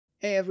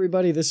Hey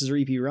everybody, this is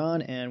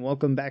ReapeeRon, and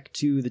welcome back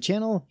to the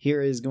channel.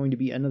 Here is going to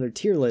be another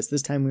tier list.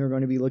 This time we are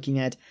going to be looking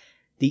at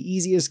the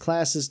easiest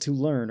classes to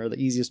learn, or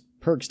the easiest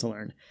perks to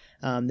learn.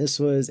 This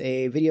was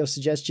a video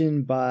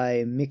suggestion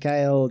by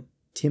MacLeod.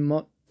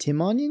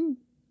 Timonin?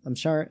 I'm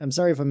sorry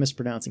if I'm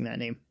mispronouncing that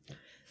name,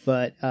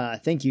 but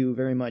thank you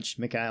very much,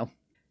 MacLeod.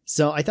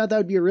 So I thought that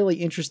would be a really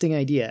interesting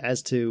idea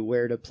as to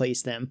where to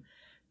place them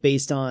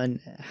based on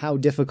how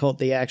difficult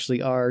they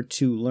actually are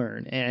to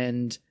learn.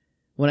 And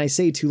when I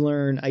say to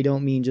learn, I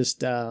don't mean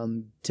just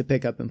to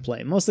pick up and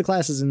play. Most of the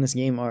classes in this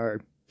game are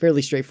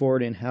fairly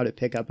straightforward in how to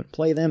pick up and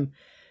play them.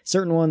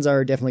 Certain ones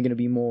are definitely going to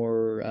be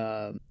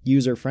more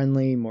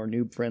user-friendly, more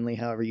noob-friendly,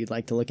 however you'd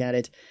like to look at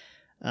it.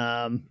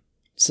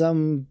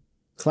 Some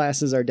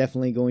classes are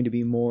definitely going to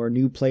be more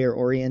new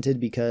player-oriented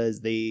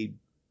because they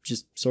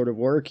just sort of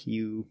work.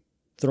 You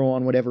throw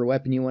on whatever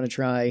weapon you want to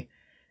try,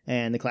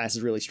 and the class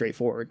is really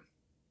straightforward.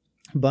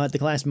 But the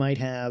class might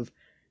have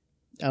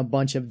a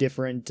bunch of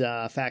different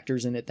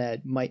factors in it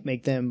that might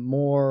make them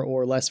more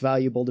or less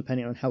valuable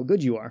depending on how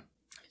good you are.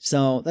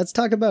 So let's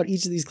talk about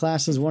each of these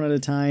classes one at a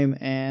time,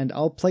 and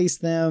I'll place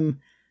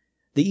them.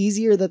 The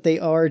easier that they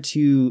are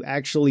to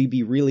actually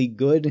be really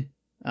good,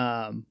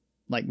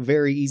 like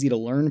very easy to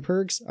learn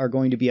perks, are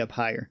going to be up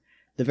higher.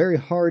 The very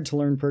hard to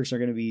learn perks are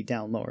going to be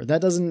down lower.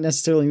 That doesn't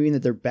necessarily mean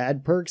that they're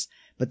bad perks,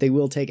 but they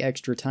will take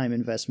extra time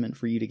investment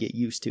for you to get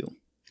used to.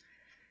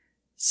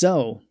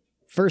 So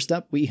first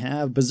up we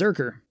have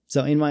Berserker.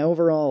 So in my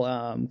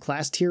overall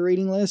class tier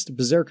rating list,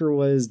 Berserker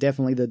was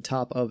definitely the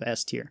top of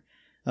S tier.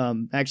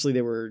 Actually,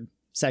 they were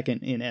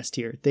second in S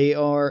tier. They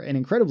are an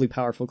incredibly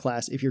powerful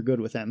class if you're good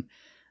with them.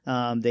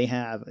 They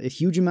have a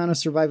huge amount of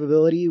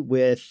survivability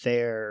with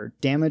their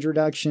damage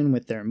reduction,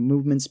 with their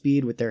movement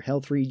speed, with their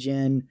health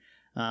regen.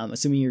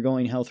 Assuming you're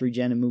going health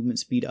regen and movement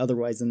speed,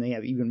 otherwise then they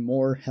have even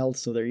more health,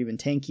 so they're even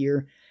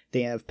tankier.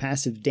 They have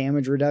passive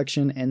damage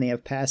reduction, and they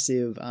have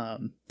passive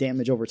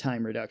damage over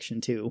time reduction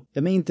too.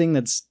 The main thing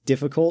that's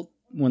difficult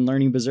when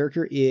learning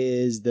Berserker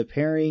is the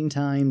parrying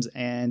times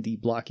and the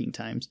blocking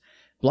times.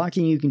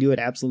 Blocking you can do at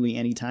absolutely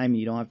any time and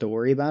you don't have to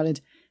worry about it.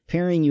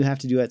 Parrying you have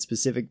to do at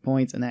specific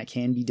points, and that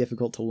can be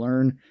difficult to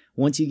learn.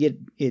 Once you get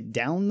it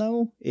down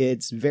though,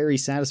 it's very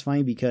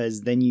satisfying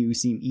because then you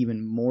seem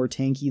even more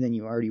tanky than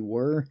you already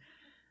were.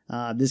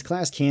 This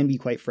class can be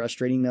quite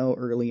frustrating though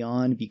early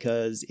on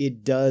because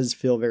it does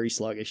feel very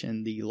sluggish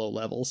in the low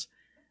levels.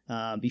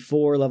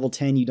 Before level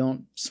 10 you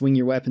don't swing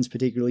your weapons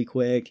particularly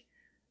quick.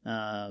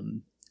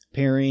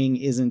 Parrying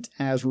isn't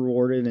as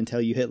rewarded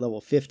until you hit level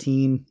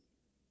 15.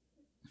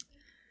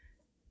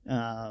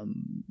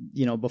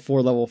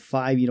 Before level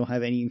 5 you don't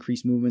have any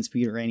increased movement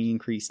speed or any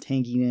increased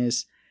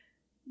tankiness.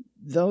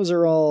 Those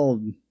are all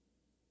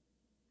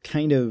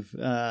kind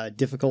of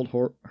difficult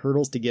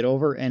hurdles to get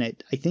over, and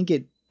I think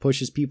it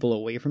pushes people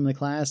away from the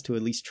class to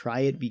at least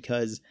try it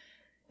because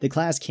the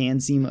class can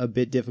seem a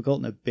bit difficult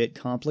and a bit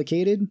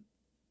complicated,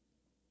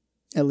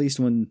 at least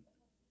when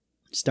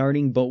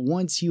starting, but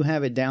once you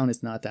have it down,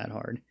 it's not that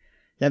hard.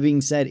 That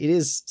being said, it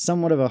is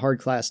somewhat of a hard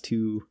class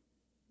to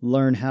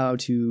learn how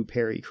to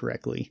parry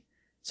correctly.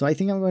 So I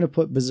think I'm going to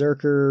put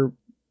Berserker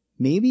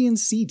maybe in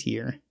C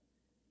tier,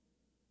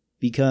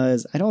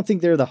 because I don't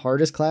think they're the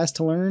hardest class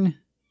to learn,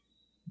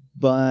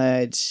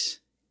 but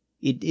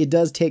it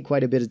does take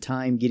quite a bit of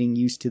time getting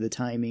used to the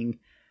timing,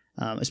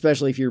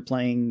 especially if you're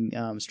playing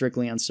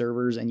strictly on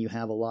servers and you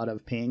have a lot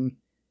of ping.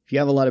 If you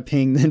have a lot of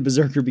ping, then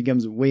Berserker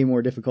becomes way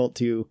more difficult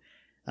to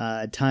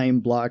time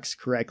blocks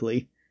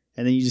correctly,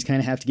 and then you just kind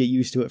of have to get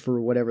used to it for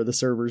whatever the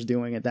server's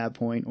doing at that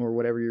point, or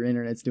whatever your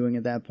internet's doing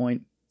at that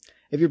point.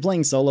 If you're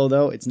playing solo,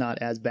 though, it's not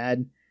as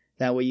bad.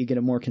 That way you get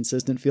a more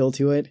consistent feel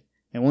to it,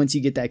 and once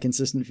you get that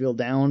consistent feel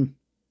down,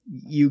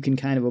 you can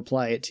kind of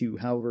apply it to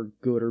however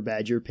good or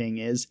bad your ping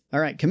is.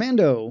 Alright,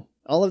 Commando.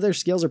 All of their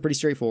skills are pretty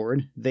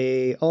straightforward.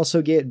 They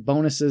also get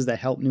bonuses that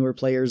help newer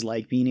players,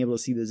 like being able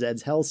to see the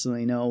Zed's health so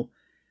they know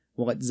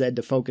what Zed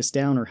to focus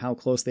down or how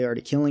close they are to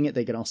killing it.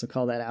 They can also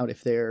call that out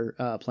if they're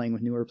playing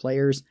with newer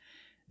players.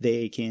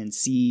 They can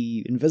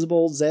see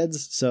invisible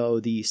Zeds, so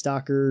the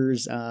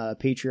Stalkers,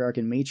 Patriarch,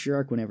 and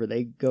Matriarch, whenever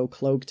they go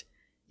cloaked,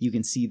 you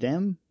can see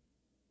them,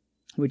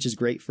 which is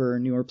great for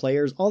newer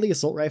players. All the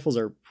assault rifles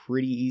are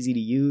pretty easy to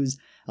use.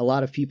 A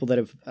lot of people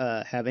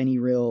that have any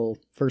real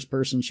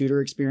first-person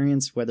shooter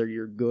experience, whether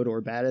you're good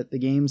or bad at the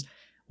games,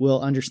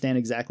 will understand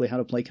exactly how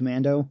to play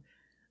Commando.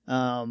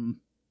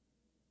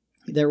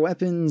 Their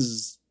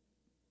weapons,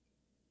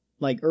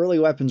 like early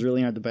weapons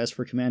really aren't the best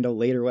for Commando.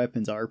 Later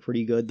weapons are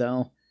pretty good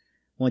though.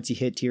 Once you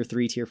hit tier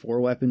 3, tier 4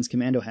 weapons,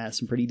 Commando has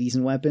some pretty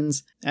decent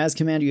weapons. As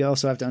Commando, you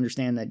also have to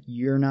understand that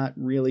you're not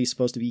really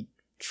supposed to be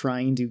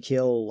trying to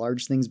kill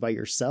large things by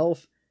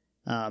yourself,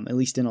 at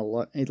least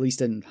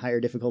in higher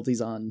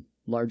difficulties on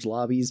large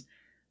lobbies.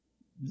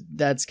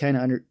 That's kind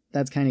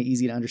of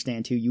easy to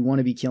understand too. You want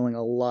to be killing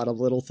a lot of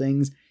little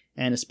things,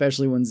 and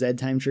especially when Z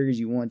time triggers,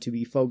 you want to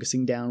be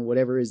focusing down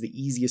whatever is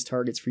the easiest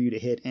targets for you to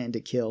hit and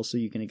to kill, so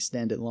you can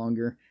extend it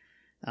longer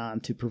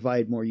to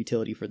provide more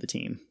utility for the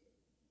team.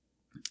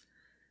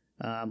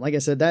 Like I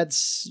said,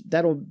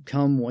 that'll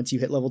come once you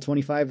hit level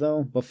 25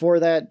 though. Before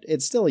that,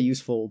 it's still a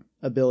useful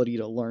ability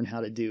to learn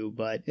how to do,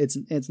 but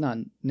it's not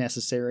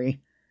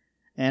necessary.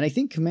 And I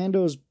think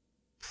Commando's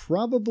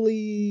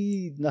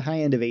probably the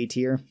high end of A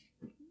tier.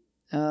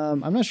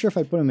 I'm not sure if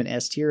I put them in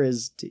S tier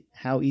as to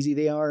how easy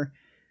they are,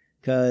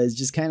 because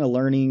just kind of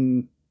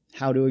learning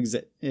how to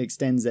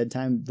extend Z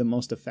time the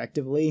most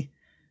effectively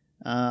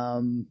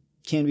can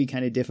be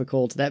kind of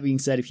difficult. That being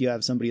said, if you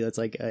have somebody that's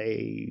like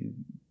a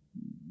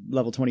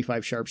level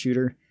 25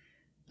 sharpshooter,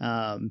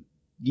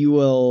 you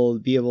will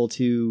be able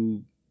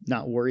to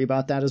not worry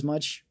about that as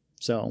much.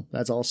 So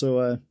that's also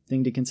a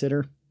thing to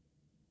consider.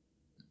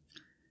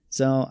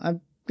 So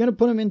I'm going to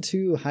put them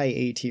into high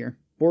A tier,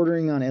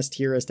 bordering on S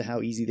tier as to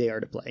how easy they are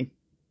to play.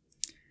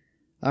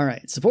 All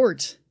right,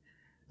 support.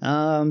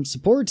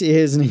 Support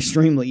is an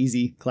extremely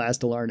easy class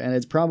to learn, and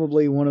it's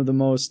probably one of the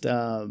most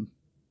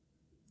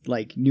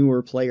like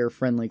newer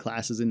player-friendly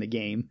classes in the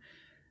game.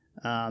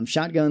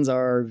 Shotguns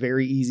are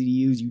very easy to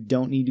use. You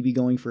don't need to be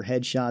going for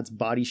headshots.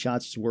 Body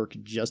shots work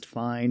just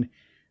fine.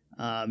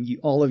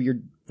 All of your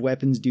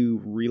weapons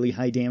do really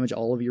high damage.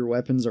 All of your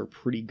weapons are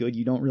pretty good.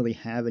 You don't really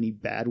have any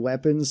bad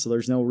weapons, so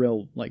there's no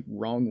real like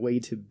wrong way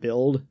to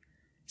build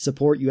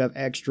support. You have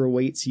extra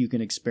weight so you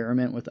can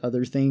experiment with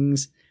other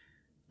things.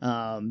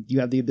 You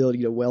have the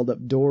ability to weld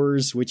up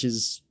doors, which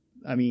is,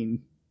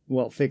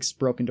 fix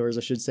broken doors,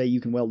 I should say. You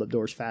can weld up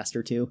doors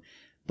faster too,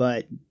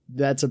 but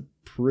that's a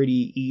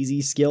pretty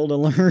easy skill to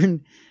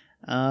learn.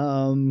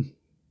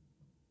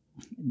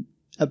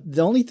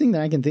 The only thing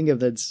that I can think of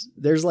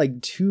there's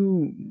like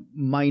two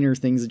minor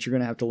things that you're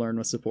going to have to learn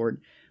with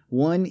support.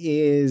 One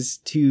is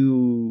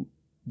to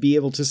be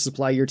able to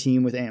supply your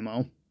team with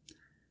ammo.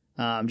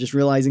 Just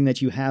realizing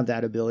that you have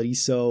that ability,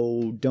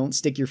 so don't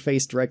stick your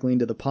face directly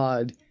into the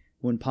pod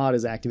when pod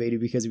is activated,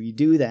 because if you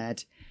do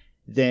that,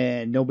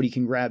 then nobody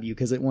can grab you,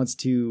 because it wants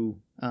to,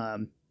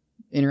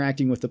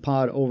 interacting with the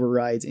pod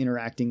overrides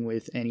interacting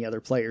with any other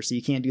player, so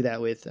you can't do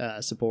that with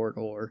support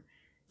or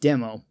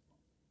demo.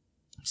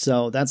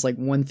 So that's like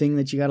one thing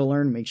that you got to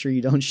learn. Make sure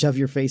you don't shove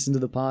your face into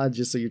the pod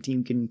just so your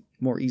team can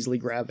more easily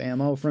grab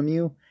ammo from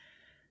you.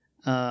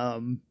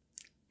 And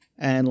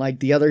like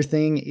the other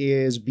thing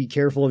is be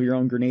careful of your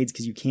own grenades,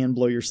 because you can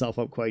blow yourself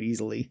up quite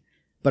easily.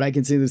 But I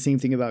can say the same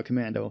thing about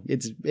Commando.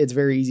 It's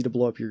very easy to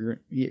blow up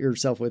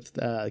yourself with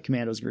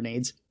Commando's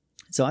grenades.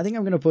 So I think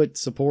I'm going to put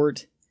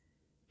support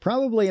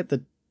probably at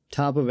the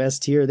top of S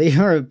tier. They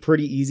are a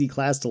pretty easy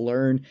class to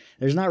learn.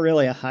 There's not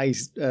really a high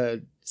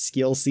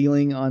skill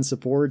ceiling on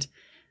support.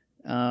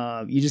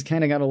 You just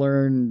kind of got to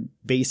learn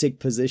basic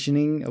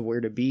positioning of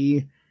where to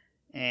be,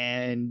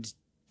 and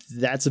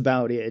that's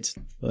about it.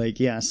 Like,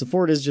 yeah,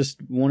 support is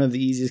just one of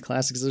the easiest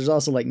classes. There's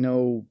also like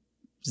no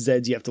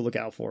Zeds you have to look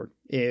out for.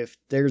 If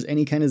there's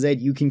any kind of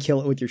Zed, you can kill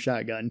it with your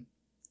shotgun.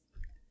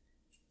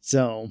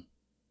 So,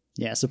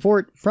 yeah,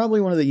 support,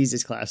 probably one of the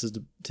easiest classes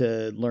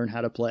to learn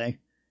how to play.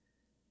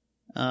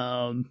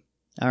 All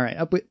right,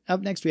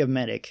 up next we have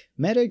Medic.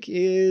 Medic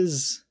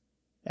is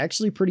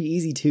actually pretty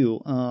easy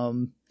too.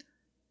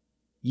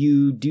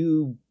 You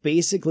do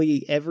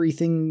basically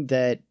everything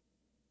that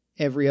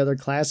every other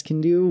class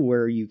can do,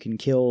 where you can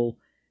kill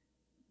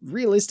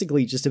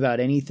realistically just about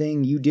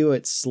anything. You do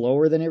it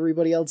slower than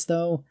everybody else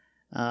though.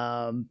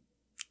 And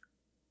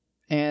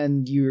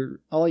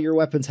all your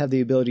weapons have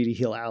the ability to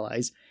heal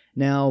allies.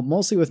 Now,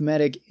 mostly with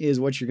Medic is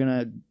what you're going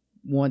to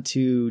want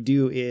to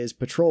do is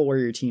patrol where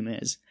your team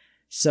is.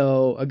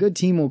 So a good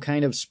team will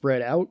kind of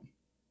spread out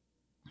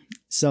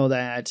so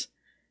that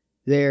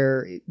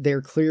they're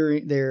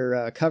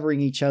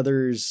covering each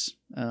other's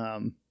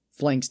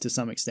flanks to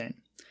some extent.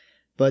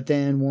 But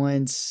then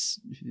once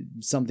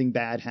something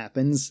bad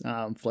happens,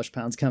 flesh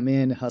pounds come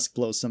in, Husk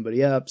blows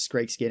somebody up,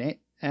 Skrakes get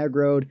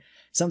aggroed,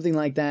 something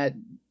like that,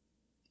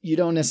 you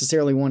don't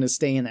necessarily want to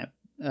stay in that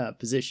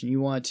position.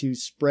 You want to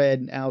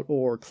spread out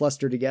or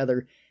cluster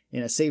together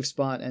in a safe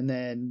spot and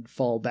then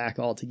fall back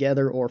all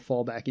together or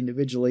fall back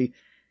individually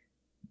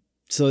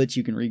so that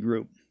you can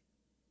regroup.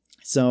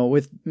 So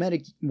with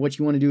Medic, what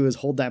you want to do is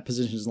hold that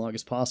position as long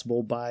as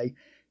possible by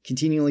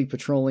continually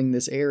patrolling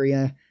this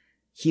area,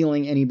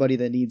 healing anybody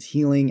that needs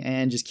healing,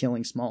 and just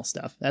killing small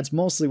stuff. That's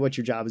mostly what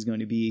your job is going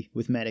to be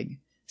with Medic.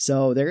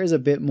 So there is a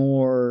bit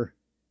more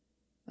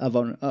of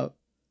an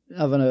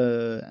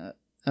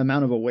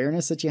amount of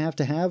awareness that you have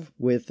to have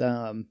with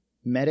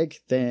Medic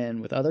than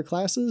with other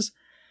classes.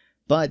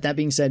 But that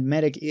being said,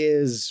 Medic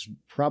is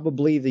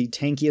probably the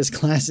tankiest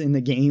class in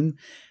the game.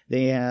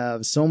 They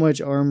have so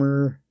much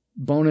armor,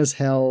 bonus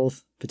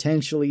health,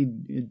 potentially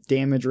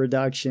damage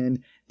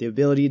reduction, the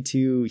ability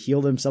to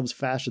heal themselves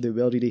faster, the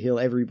ability to heal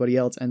everybody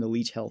else, and to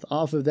leech health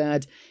off of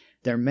that.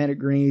 Their medic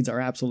grenades are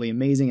absolutely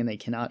amazing, and they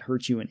cannot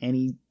hurt you in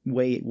any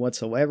way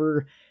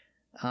whatsoever.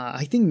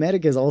 I think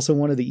Medic is also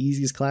one of the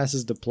easiest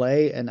classes to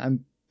play, and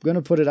I'm going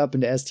to put it up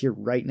into S tier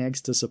right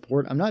next to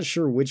Support. I'm not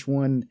sure which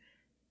one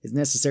is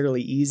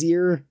necessarily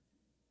easier.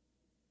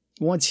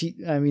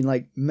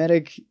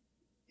 Medic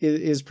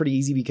is pretty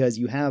easy because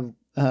you have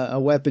a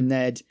weapon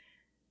that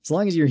as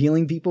long as you're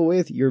healing people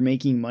with, you're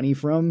making money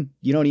from,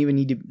 you don't even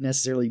need to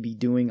necessarily be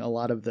doing a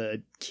lot of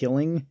the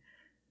killing.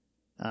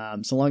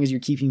 So long as you're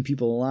keeping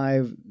people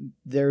alive,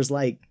 there's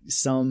like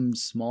some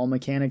small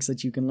mechanics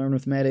that you can learn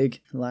with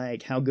medic,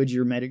 like how good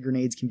your medic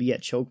grenades can be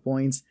at choke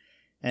points.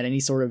 At any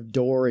sort of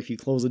door, if you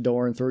close a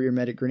door and throw your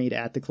medic grenade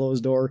at the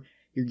closed door,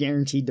 you're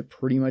guaranteed to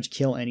pretty much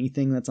kill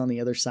anything that's on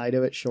the other side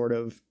of it, short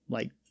of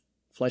like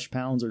flesh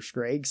pounds or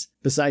scrags.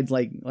 Besides,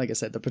 like I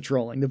said, the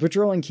patrolling. The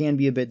patrolling can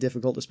be a bit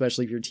difficult,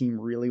 especially if your team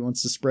really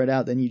wants to spread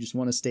out. Then you just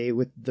want to stay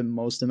with the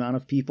most amount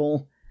of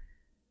people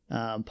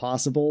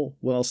possible,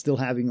 while still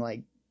having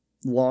like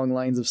long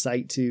lines of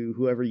sight to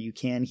whoever you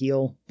can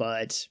heal.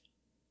 But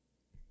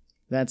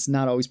that's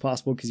not always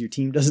possible because your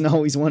team doesn't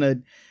always want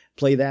to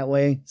play that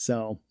way.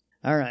 So,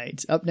 all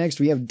right. Up next,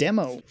 we have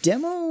Demo.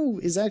 Demo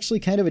is actually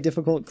kind of a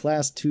difficult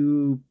class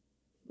to...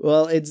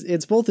 Well,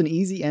 it's both an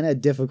easy and a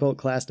difficult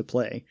class to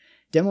play.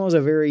 Demo is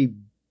a very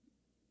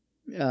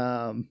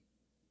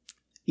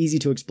easy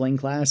to explain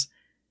class.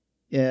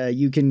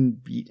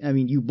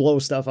 You blow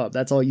stuff up.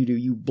 That's all you do.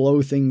 You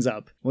blow things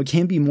up. What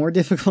can be more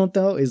difficult,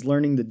 though, is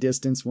learning the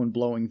distance when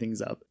blowing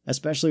things up,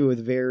 especially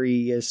with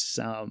various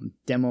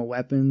demo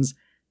weapons.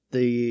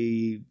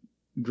 The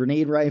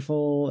grenade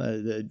rifle,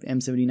 the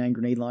M79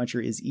 grenade launcher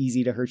is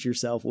easy to hurt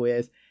yourself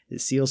with. The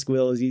seal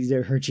squill is easy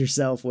to hurt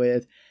yourself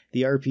with.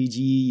 The RPG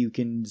you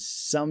can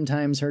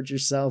sometimes hurt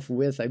yourself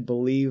with, I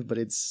believe, but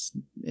it's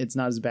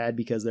not as bad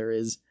because there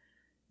is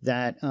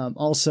that.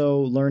 Also,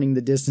 learning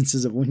the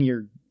distances of when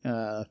your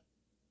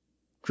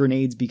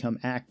grenades become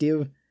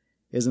active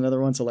is another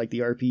one. So like the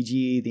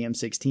RPG, the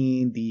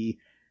M16, the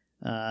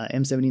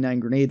M79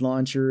 grenade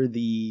launcher,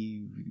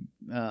 the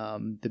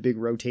big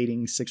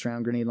rotating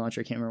 6-round grenade launcher,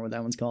 I can't remember what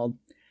that one's called.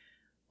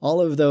 All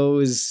of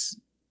those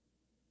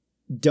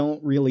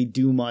don't really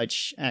do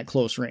much at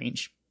close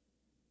range.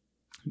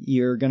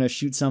 You're going to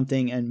shoot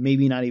something and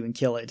maybe not even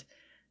kill it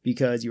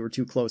because you were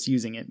too close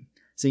using it.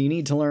 So you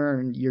need to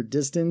learn your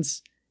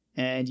distance,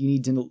 and you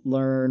need to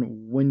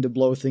learn when to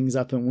blow things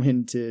up and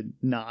when to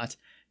not.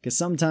 Because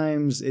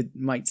sometimes it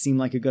might seem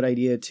like a good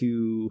idea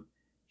to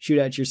shoot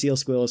at your seal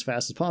squill as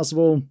fast as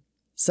possible,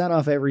 set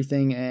off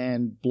everything,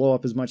 and blow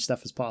up as much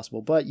stuff as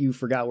possible. But you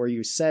forgot where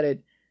you set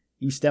it,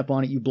 you step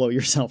on it, you blow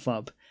yourself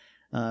up.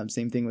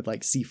 Same thing with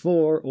like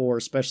C4, or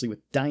especially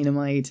with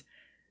dynamite.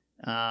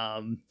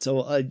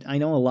 So I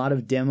know a lot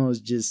of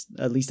demos,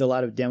 at least a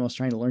lot of demos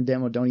trying to learn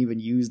demo, don't even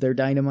use their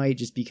dynamite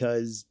just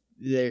because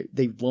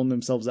they've blown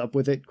themselves up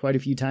with it quite a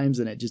few times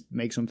and it just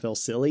makes them feel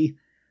silly.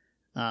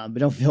 But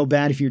don't feel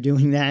bad if you're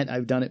doing that.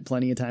 I've done it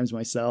plenty of times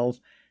myself.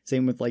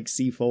 Same with like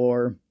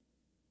C4,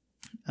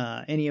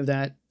 any of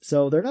that.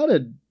 So they're not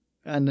a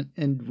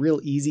real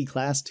easy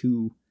class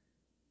to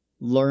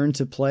learn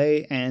to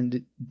play,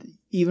 and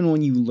even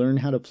when you learn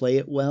how to play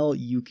it well,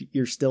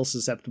 you're still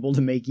susceptible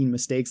to making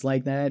mistakes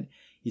like that.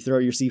 You throw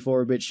your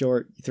C4 a bit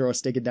short, you throw a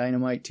stick of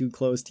dynamite too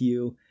close to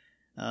you,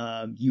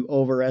 you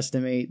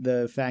overestimate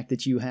the fact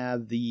that you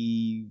have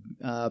the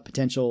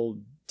potential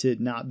to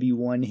not be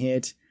one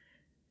hit.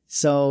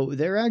 So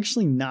they're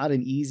actually not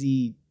an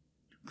easy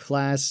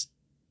class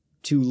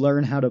to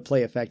learn how to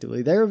play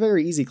effectively. They're a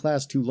very easy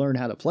class to learn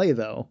how to play,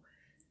 though.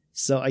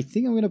 So I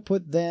think I'm going to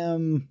put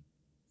them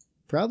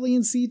probably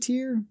in C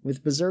tier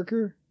with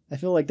Berserker. I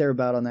feel like they're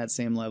about on that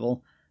same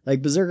level.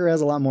 Like, Berserker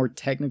has a lot more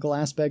technical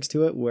aspects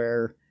to it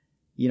where,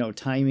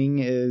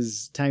 timing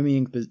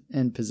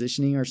and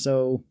positioning are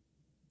so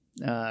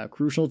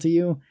crucial to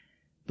you.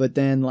 But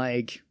then,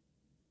 like,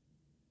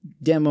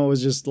 Demo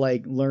is just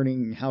like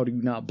learning how to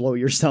not blow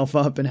yourself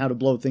up and how to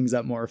blow things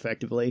up more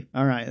effectively.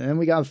 Alright, and then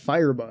we got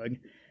Firebug.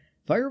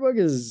 Firebug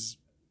is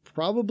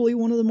probably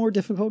one of the more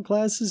difficult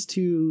classes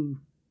to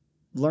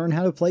learn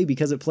how to play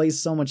because it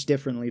plays so much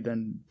differently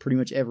than pretty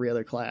much every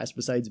other class,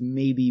 besides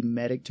maybe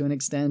Medic to an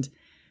extent.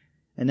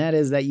 And that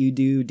is that you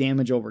do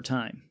damage over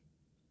time,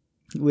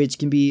 which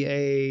can be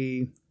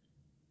a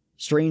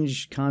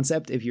strange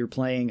concept if you're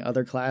playing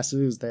other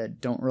classes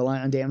that don't rely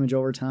on damage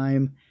over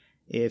time.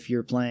 If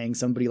you're playing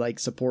somebody like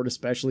Support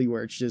especially,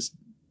 where it's just,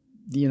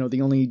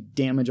 the only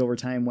damage over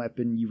time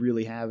weapon you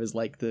really have is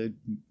like the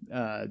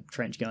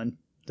trench gun,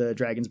 the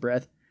Dragon's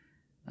Breath,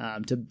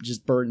 to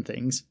just burn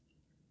things.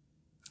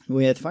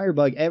 With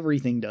Firebug,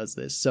 everything does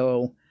this,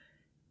 so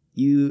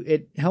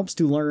it helps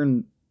to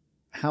learn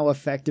how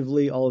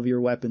effectively all of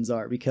your weapons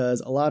are,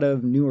 because a lot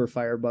of newer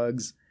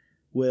Firebugs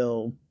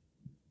will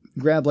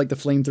grab like the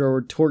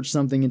flamethrower, torch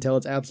something until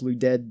it's absolutely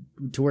dead,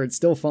 to where it's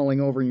still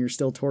falling over and you're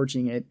still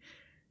torching it,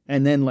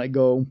 and then let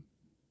go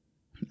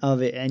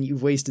of it, and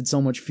you've wasted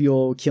so much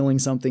fuel killing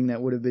something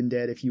that would have been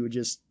dead if you had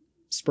just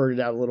spurted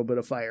out a little bit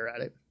of fire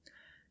at it.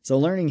 So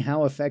learning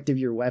how effective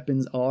your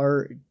weapons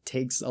are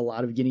takes a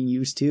lot of getting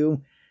used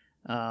to.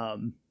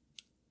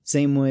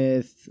 Same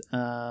with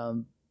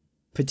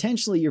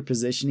potentially your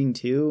positioning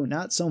too.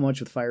 Not so much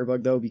with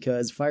Firebug though,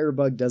 because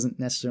Firebug doesn't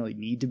necessarily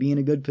need to be in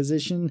a good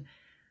position,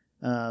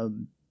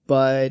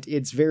 but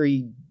it's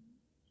very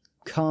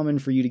common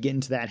for you to get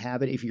into that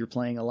habit if you're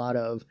playing a lot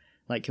of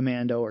like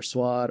Commando or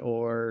SWAT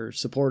or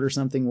Support or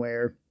something,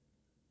 where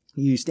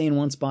You stay in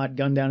one spot,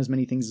 gun down as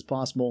many things as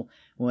possible.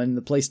 When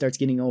the place starts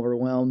getting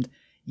overwhelmed,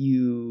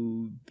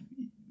 you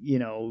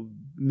know,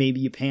 maybe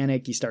you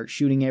panic, you start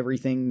shooting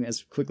everything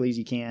as quickly as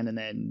you can, and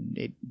then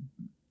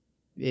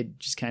it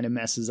just kind of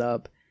messes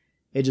up.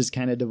 It just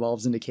kind of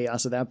devolves into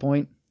chaos at that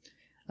point.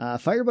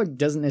 Firebug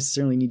doesn't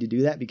necessarily need to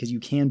do that because you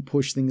can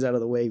push things out of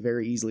the way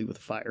very easily with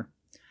fire.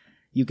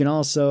 You can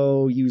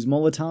also use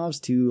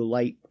Molotovs to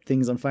light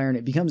things on fire, and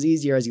it becomes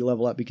easier as you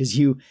level up because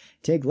you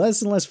take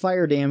less and less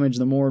fire damage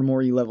the more and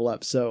more you level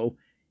up. So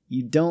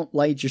you don't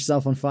light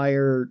yourself on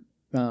fire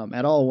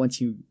at all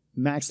once you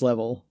max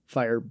level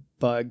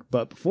Firebug,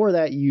 but before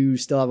that you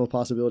still have a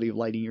possibility of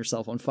lighting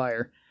yourself on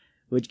fire,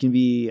 which can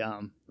be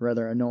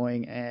rather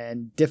annoying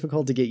and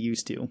difficult to get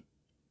used to.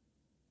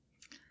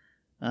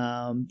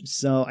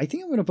 So I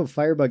think I'm going to put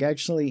Firebug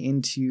actually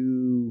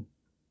into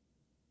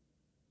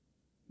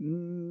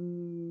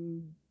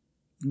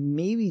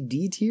maybe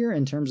D tier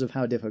in terms of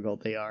how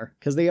difficult they are,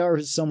 because they are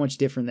so much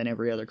different than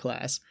every other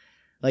class.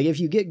 Like if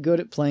you get good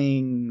at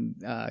playing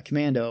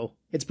Commando,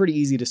 it's pretty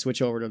easy to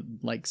switch over to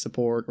like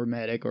support or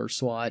medic or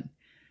SWAT.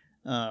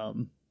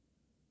 You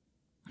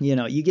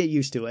know, you get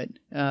used to it.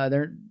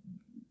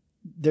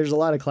 There's a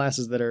lot of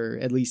classes that are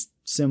at least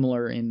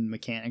similar in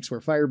mechanics,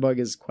 where Firebug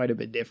is quite a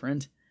bit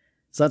different.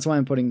 So that's why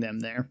I'm putting them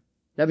there.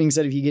 That being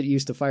said, if you get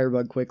used to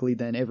Firebug quickly,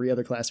 then every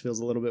other class feels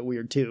a little bit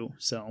weird too.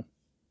 So,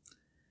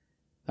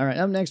 alright,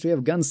 up next we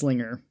have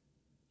Gunslinger.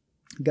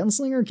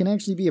 Gunslinger can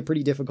actually be a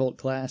pretty difficult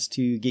class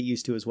to get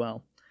used to as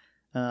well.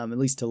 At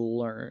least to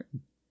learn.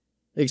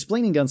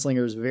 Explaining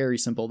Gunslinger is very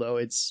simple though.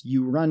 It's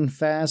you run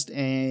fast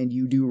and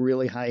you do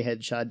really high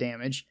headshot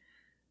damage.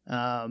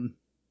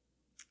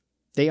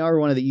 They are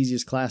one of the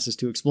easiest classes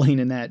to explain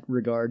in that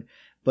regard,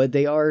 but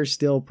they are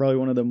still probably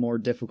one of the more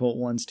difficult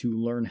ones to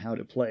learn how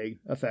to play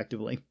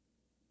effectively.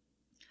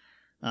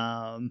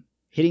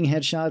 Hitting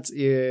headshots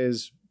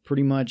is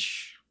pretty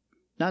much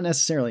not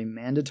necessarily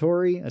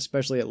mandatory,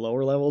 especially at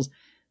lower levels,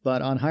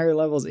 but on higher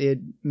levels it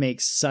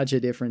makes such a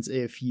difference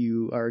if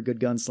you are a good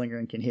gunslinger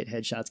and can hit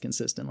headshots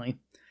consistently.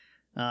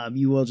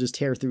 You will just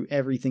tear through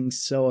everything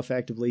so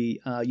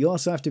effectively. You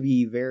also have to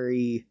be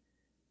very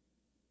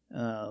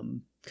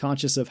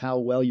conscious of how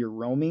well you're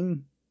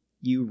roaming.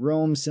 You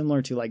roam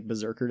similar to like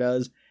Berserker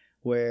does,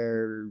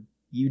 where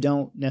you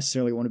don't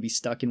necessarily want to be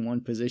stuck in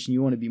one position.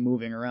 You want to be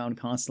moving around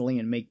constantly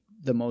and make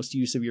the most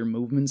use of your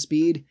movement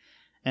speed.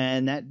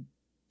 And that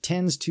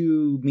tends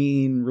to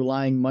mean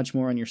relying much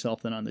more on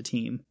yourself than on the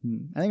team.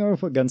 I think I'm going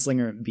to put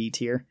Gunslinger at B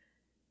tier.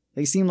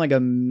 They seem like a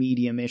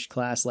medium-ish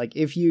class. Like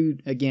if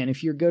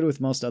you're good with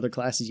most other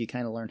classes, you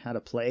kind of learn how to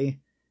play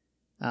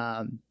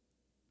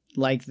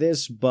like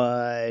this,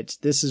 but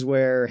this is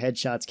where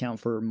headshots count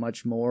for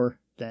much more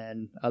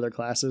than other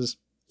classes.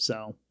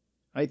 So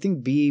I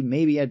think B,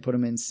 maybe I'd put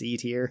them in C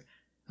tier.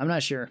 I'm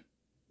not sure.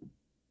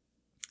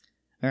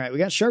 Alright, we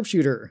got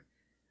Sharpshooter.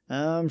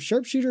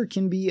 Sharpshooter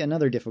can be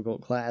another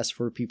difficult class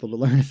for people to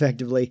learn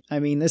effectively. I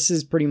mean, this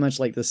is pretty much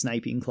like the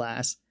sniping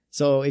class.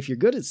 So if you're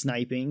good at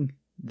sniping,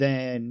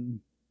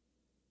 then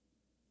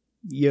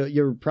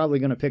you're probably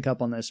going to pick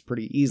up on this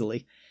pretty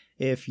easily.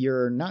 If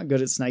you're not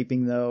good at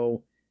sniping,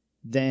 though,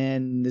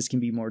 then this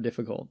can be more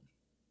difficult.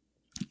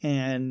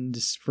 And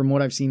from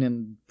what I've seen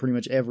in pretty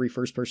much every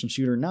first-person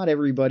shooter, not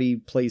everybody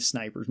plays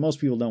snipers. Most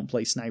people don't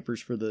play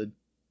snipers for the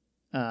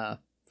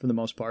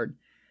most part.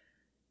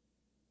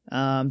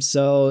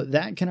 So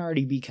that can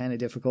already be kind of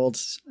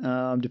difficult.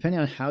 Depending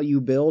on how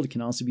you build,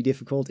 can also be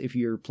difficult if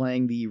you're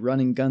playing the run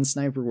and gun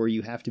sniper, where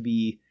you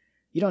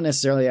don't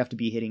necessarily have to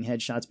be hitting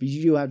headshots, but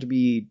you do have to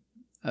be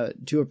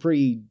to a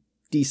pretty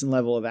decent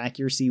level of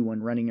accuracy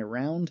when running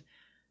around.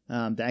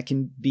 That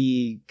can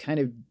be kind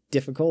of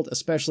difficult,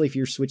 especially if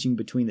you're switching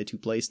between the two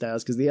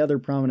playstyles, because the other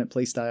prominent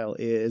playstyle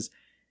is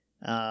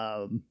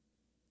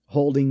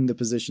holding the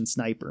position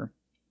sniper.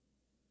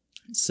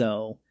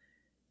 So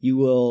you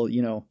will,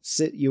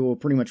 you will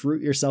pretty much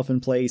root yourself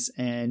in place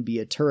and be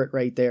a turret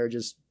right there,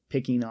 just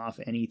picking off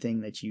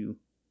anything that you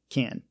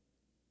can.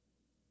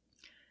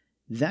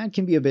 That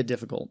can be a bit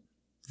difficult.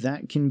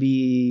 That can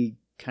be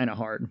kind of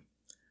hard,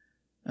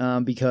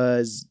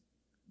 because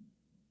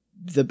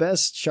the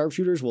best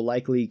sharpshooters will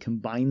likely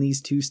combine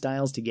these two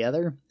styles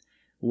together,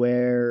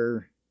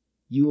 where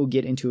you will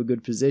get into a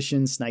good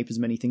position, snipe as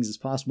many things as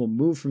possible,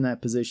 move from that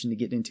position to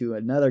get into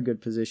another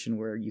good position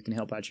where you can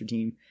help out your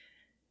team,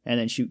 and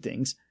then shoot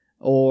things.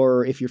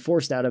 Or if you're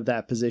forced out of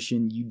that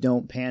position, you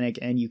don't panic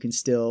and you can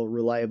still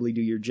reliably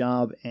do your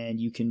job,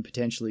 and you can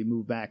potentially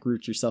move back,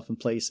 root yourself in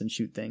place, and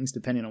shoot things,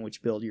 depending on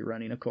which build you're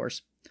running, of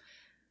course.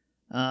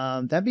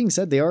 That being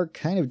said, they are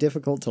kind of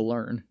difficult to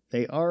learn.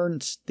 They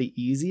aren't the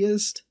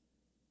easiest.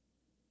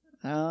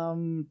 I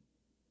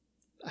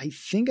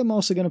think I'm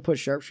also going to put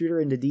Sharpshooter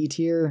into D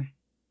tier.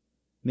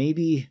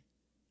 Maybe.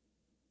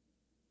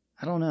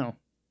 I don't know.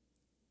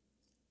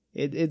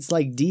 It's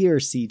like D or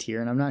C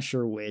tier, and I'm not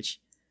sure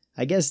which.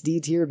 I guess D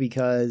tier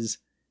because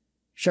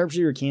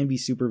Sharpshooter can be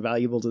super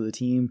valuable to the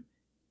team,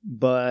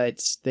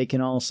 but they can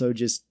also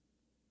just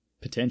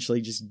potentially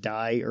just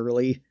die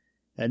early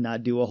and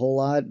not do a whole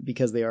lot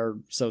because they are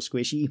so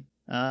squishy.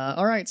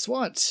 Alright,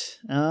 SWAT.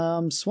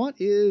 SWAT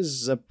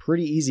is a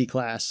pretty easy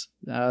class.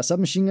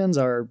 Submachine guns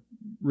are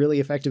really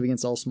effective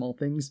against all small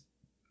things.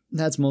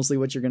 That's mostly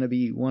what you're going to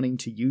be wanting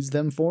to use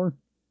them for.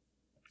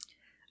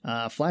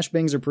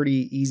 Flashbangs are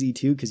pretty easy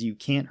too, because you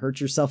can't hurt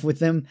yourself with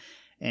them,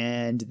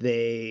 and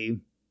they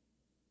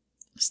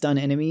stun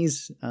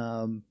enemies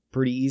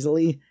pretty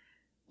easily.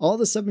 All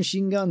the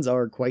submachine guns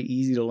are quite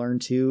easy to learn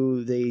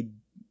too. They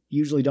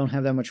usually don't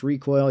have that much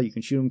recoil. You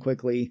can shoot them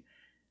quickly.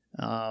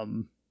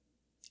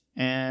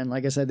 And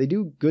like I said, they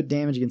do good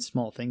damage against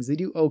small things. They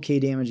do okay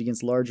damage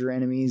against larger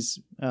enemies.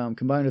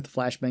 Combined with the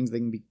flashbangs, they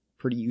can be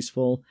pretty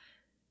useful.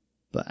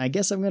 But I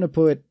guess I'm going to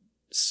put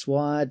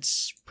SWAT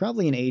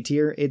probably in A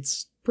tier.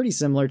 It's pretty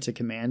similar to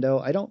Commando.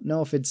 I don't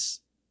know if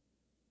it's...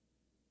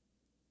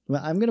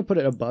 Well, I'm going to put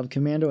it above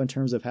Commando in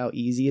terms of how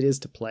easy it is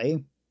to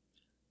play.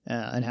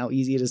 And how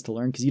easy it is to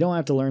learn. Because you don't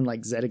have to learn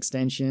like Z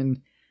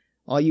extension.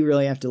 All you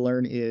really have to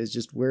learn is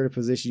just where to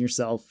position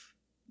yourself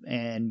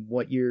and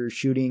what you're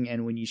shooting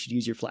and when you should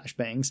use your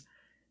flashbangs.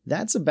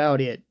 That's about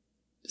it.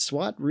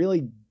 SWAT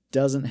really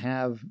doesn't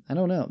have... I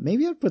don't know.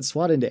 Maybe I'd put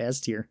SWAT into S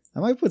tier. I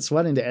might put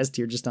SWAT into S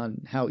tier just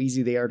on how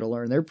easy they are to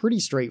learn. They're pretty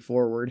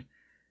straightforward.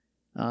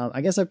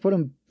 I guess I put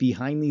them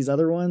behind these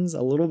other ones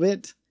a little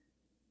bit,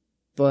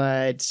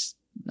 but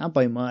not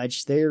by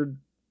much. They're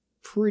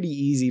pretty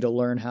easy to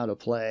learn how to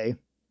play.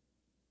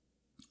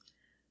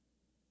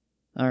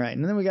 Alright,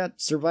 and then we got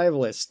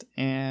Survivalist.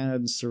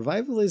 And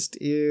Survivalist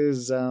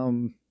is...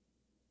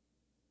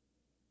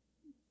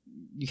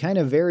 it kind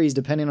of varies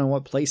depending on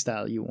what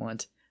playstyle you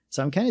want.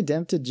 So I'm kind of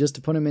tempted just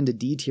to put him into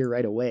D tier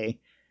right away,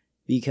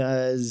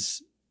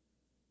 because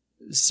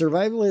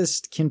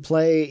Survivalist can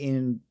play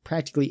in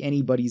practically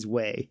anybody's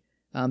way.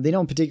 They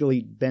don't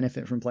particularly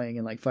benefit from playing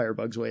in like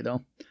Firebug's way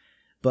though,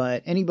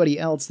 but anybody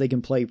else, they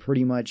can play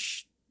pretty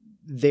much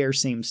their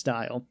same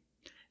style.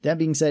 That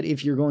being said,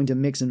 if you're going to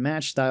mix and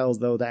match styles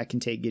though, that can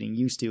take getting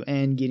used to,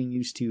 and getting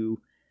used to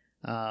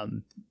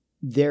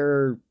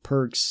their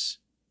perks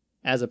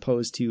as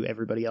opposed to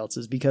everybody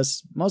else's,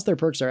 because most of their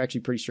perks are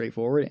actually pretty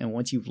straightforward, and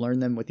once you've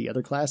learned them with the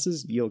other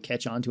classes, you'll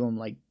catch on to them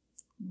like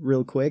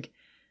real quick.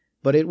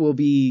 But it will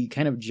be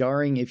kind of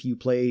jarring if you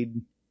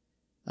played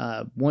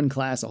one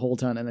class a whole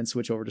ton and then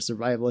switch over to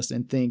Survivalist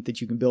and think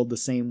that you can build the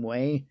same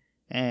way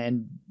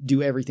and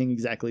do everything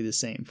exactly the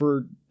same.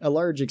 For a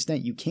large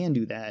extent, you can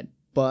do that,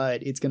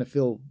 but it's going to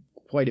feel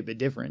quite a bit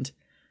different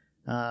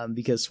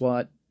because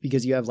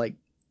you have like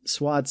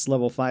SWAT's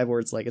level 5 where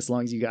it's like as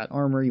long as you got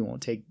armor, you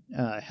won't take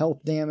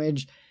health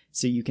damage,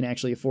 so you can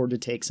actually afford to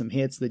take some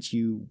hits that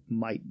you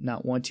might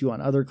not want to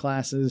on other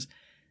classes.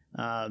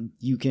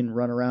 You can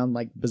run around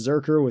like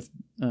Berserker with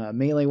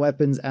melee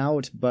weapons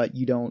out, but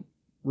you don't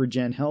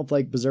regen health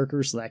like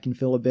Berserker, so that can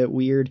feel a bit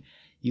weird.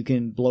 You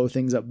can blow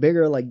things up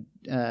bigger like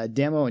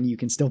Demo, and you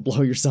can still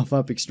blow yourself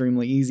up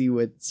extremely easy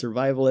with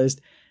Survivalist,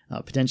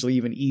 potentially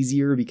even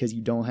easier because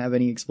you don't have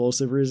any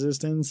explosive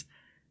resistance.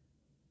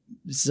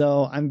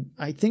 So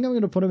I think I'm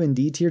going to put them in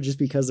D tier just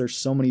because there's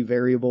so many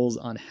variables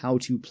on how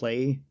to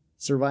play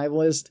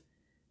Survivalist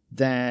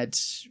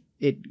that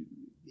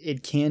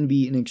it can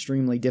be an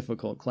extremely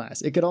difficult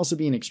class. It could also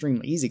be an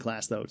extremely easy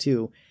class though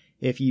too,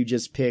 if you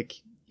just pick,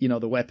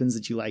 the weapons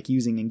that you like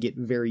using and get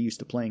very used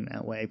to playing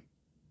that way.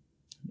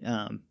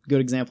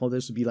 Good example of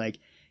this would be like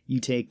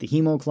you take the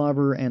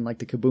Hemoclobber and like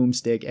the Kaboom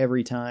Stick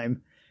every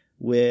time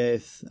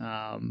with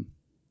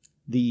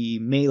the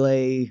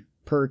melee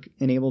perk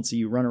enabled, so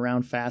you run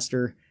around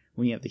faster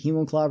when you have the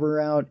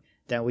Hemoclobber out.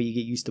 That way you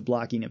get used to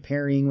blocking and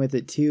parrying with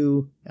it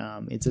too.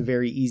 It's a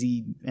very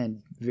easy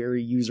and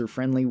very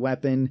user-friendly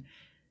weapon.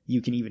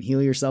 You can even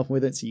heal yourself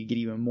with it, so you get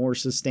even more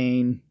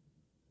sustain.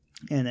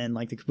 And then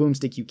like the Kaboom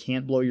Stick, you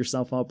can't blow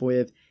yourself up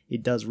with.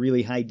 It does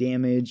really high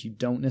damage. You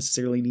don't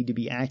necessarily need to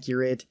be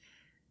accurate.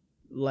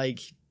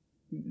 Like,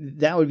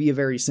 that would be a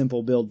very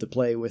simple build to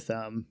play with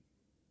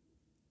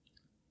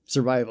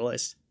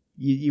Survivalist.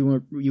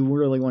 You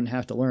really wouldn't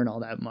have to learn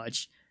all that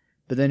much.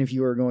 But then if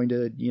you are going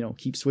to,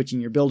 keep switching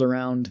your build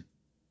around,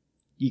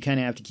 you kind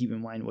of have to keep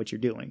in mind what you're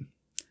doing.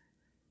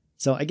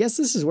 So I guess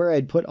this is where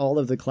I'd put all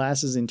of the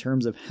classes in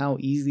terms of how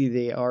easy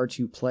they are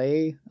to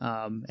play,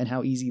 and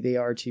how easy they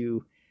are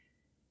to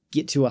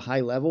get to a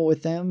high level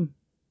with them.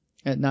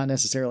 And not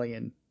necessarily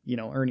in,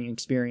 earning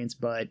experience,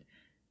 but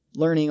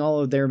learning all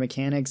of their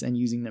mechanics and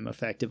using them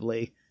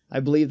effectively. I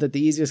believe that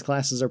the easiest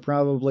classes are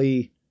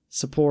probably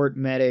Support,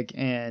 Medic,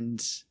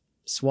 and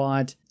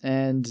SWAT.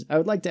 And I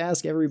would like to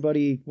ask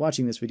everybody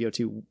watching this video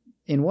too,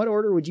 in what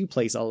order would you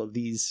place all of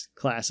these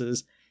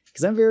classes?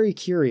 Because I'm very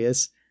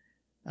curious,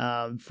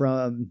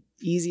 from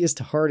easiest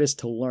to hardest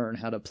to learn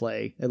how to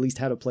play, at least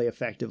how to play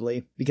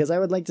effectively, because I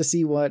would like to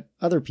see what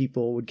other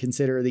people would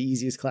consider the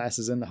easiest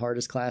classes and the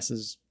hardest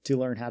classes to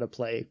learn how to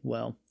play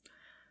well.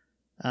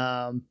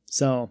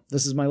 So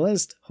this is my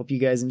list. Hope you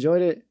guys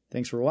enjoyed it.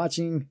 Thanks for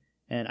watching,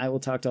 and I will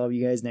talk to all of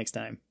you guys next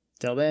time.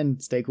 Till then,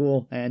 stay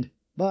cool, and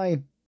bye!